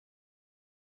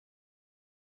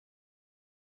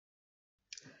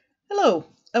Hello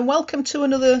and welcome to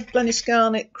another Glenys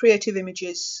Scarlett Creative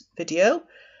Images video.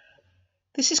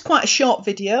 This is quite a short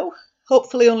video,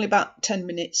 hopefully only about 10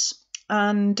 minutes,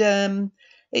 and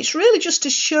it's really just to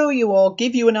show you or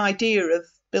give you an idea of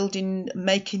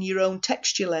making your own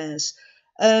texture layers.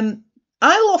 I'll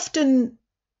often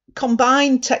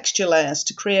combine texture layers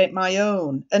to create my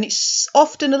own, and it's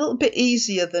often a little bit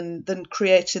easier than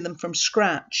creating them from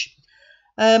scratch.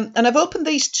 And I've opened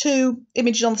these two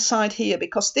images on the side here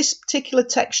because this particular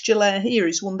texture layer here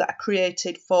is one that I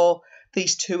created for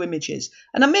these two images.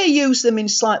 And I may use them in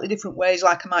slightly different ways,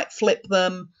 like I might flip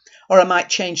them, or I might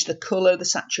change the colour, the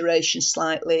saturation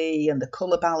slightly, and the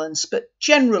colour balance. But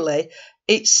generally,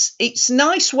 it's a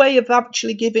nice way of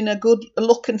actually giving a good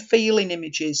look and feel in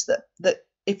images that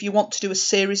if you want to do a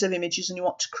series of images and you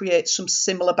want to create some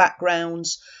similar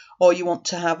backgrounds, or you want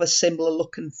to have a similar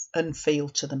look and feel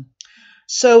to them.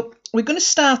 So we're going to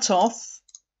start off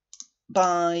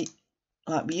by,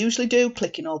 like we usually do,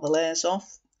 clicking all the layers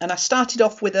off. And I started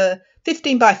off with a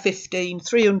 15 by 15,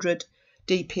 300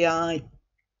 dpi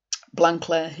blank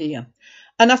layer here.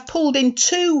 And I've pulled in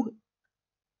two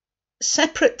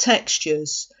separate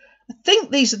textures. I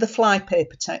think these are the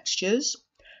flypaper textures.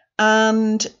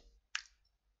 And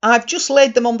I've just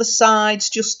laid them on the sides,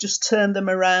 just turned them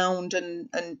around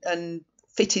and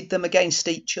fitted them against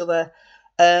each other.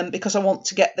 Because I want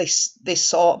to get this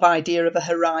sort of idea of a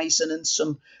horizon and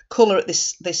some colour at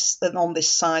this on this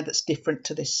side that's different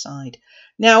to this side.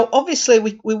 Now, obviously,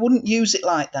 we wouldn't use it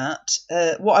like that.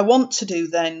 What I want to do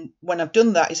then, when I've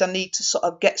done that, is I need to sort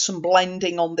of get some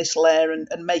blending on this layer and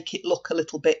make it look a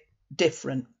little bit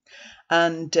different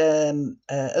and a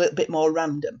little bit more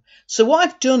random. So what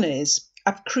I've done is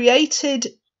I've created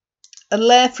a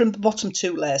layer from the bottom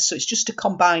two layers, so it's just a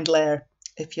combined layer,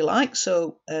 if you like.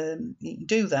 So you can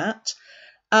do that,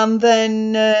 and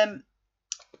then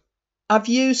I've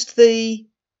used the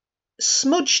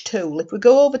smudge tool. If we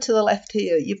go over to the left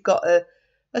here, you've got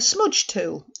a smudge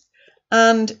tool,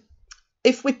 and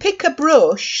if we pick a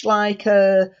brush like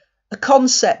a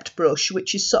concept brush,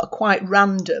 which is sort of quite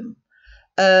random,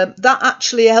 that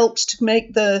actually helps to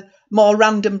make the more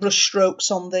random brush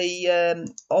strokes on the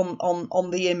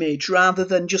on the image rather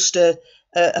than just a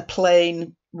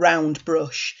plain round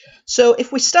brush. So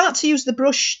if we start to use the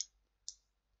brush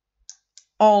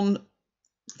on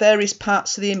various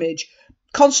parts of the image,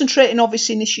 concentrating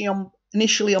obviously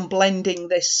initially on blending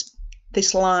this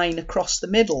line across the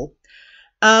middle,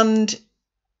 and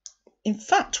in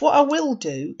fact what I will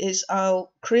do is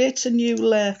I'll create a new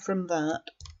layer from that,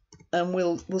 and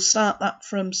we'll start that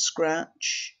from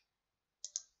scratch.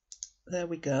 There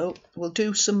we go. We'll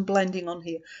do some blending on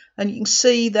here, and you can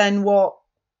see then what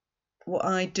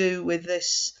I do with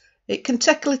this. It can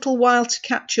take a little while to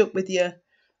catch up with you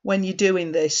when you're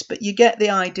doing this, but you get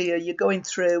the idea. You're going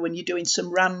through and you're doing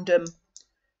some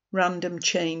random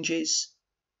changes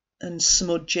and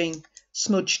smudging,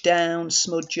 smudge down,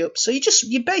 smudge up. So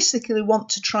you basically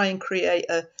want to try and create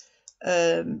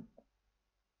an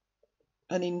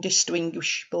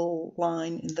indistinguishable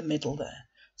line in the middle there.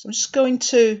 So I'm just going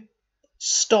to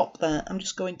stop that. I'm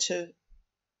just going to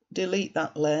delete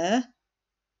that layer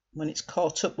when it's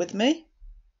caught up with me.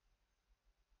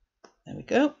 There we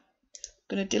go. I'm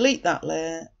going to delete that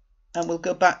layer, and we'll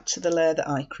go back to the layer that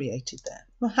I created there.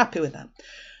 I'm happy with that.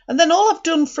 And then all I've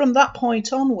done from that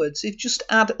point onwards is just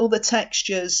add other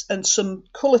textures and some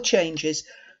colour changes.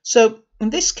 So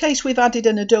in this case, we've added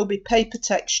an Adobe paper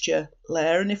texture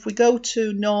layer, and if we go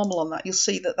to normal on that, you'll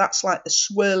see that that's like the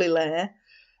swirly layer,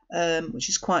 which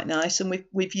is quite nice. And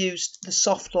we've used the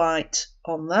soft light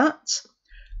on that.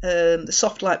 The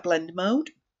soft light blend mode,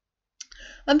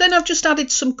 and then I've just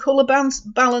added some colour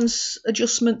balance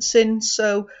adjustments in,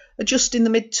 so adjusting the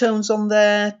midtones on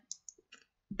there,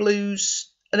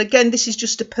 blues, and again this is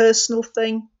just a personal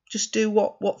thing, just do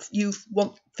what you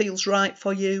want feels right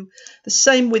for you. The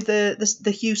same with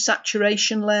the hue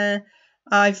saturation layer.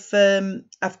 I've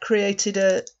created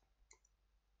I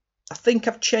think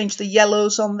I've changed the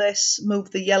yellows on this,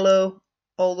 moved the yellow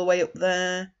all the way up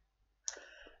there.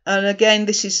 And again,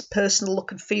 this is personal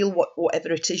look and feel,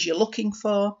 whatever it is you're looking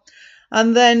for.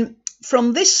 And then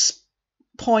from this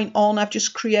point on, I've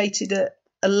just created a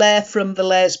layer from the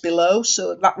layers below.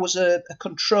 So that was a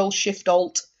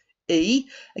Control-Shift-Alt-E.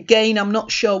 Again, I'm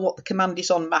not sure what the command is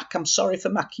on Mac. I'm sorry for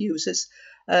Mac users.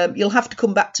 You'll have to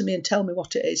come back to me and tell me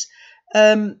what it is.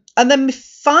 And then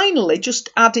finally just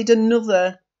added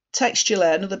another texture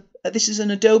layer. This is an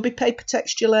Adobe paper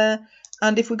texture layer.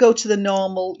 And if we go to the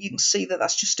normal, you can see that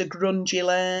that's just a grungy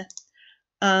layer.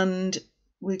 And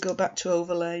we go back to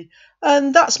overlay.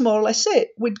 And that's more or less it.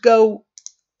 We'd do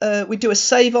a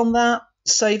save on that,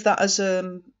 save that as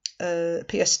a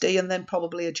PSD and then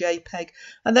probably a JPEG.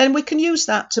 And then we can use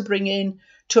that to bring in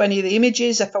to any of the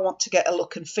images. If I want to get a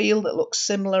look and feel that looks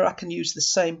similar, I can use the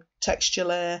same texture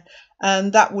layer,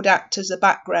 and that would act as a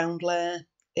background layer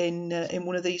in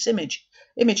one of these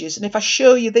images. And if I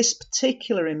show you this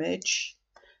particular image,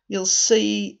 you'll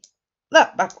see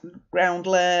that background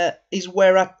layer is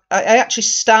where I actually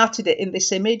started it in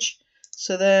this image.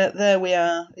 So there we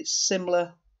are. It's a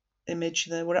similar image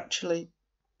there. We're actually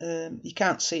you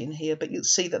can't see it in here, but you'll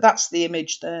see that that's the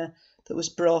image there that was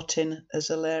brought in as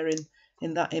a layer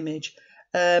in that image.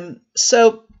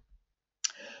 So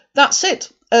that's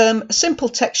it. A simple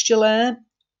texture layer,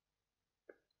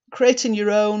 creating your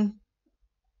own.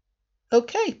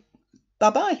 Okay,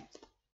 bye bye.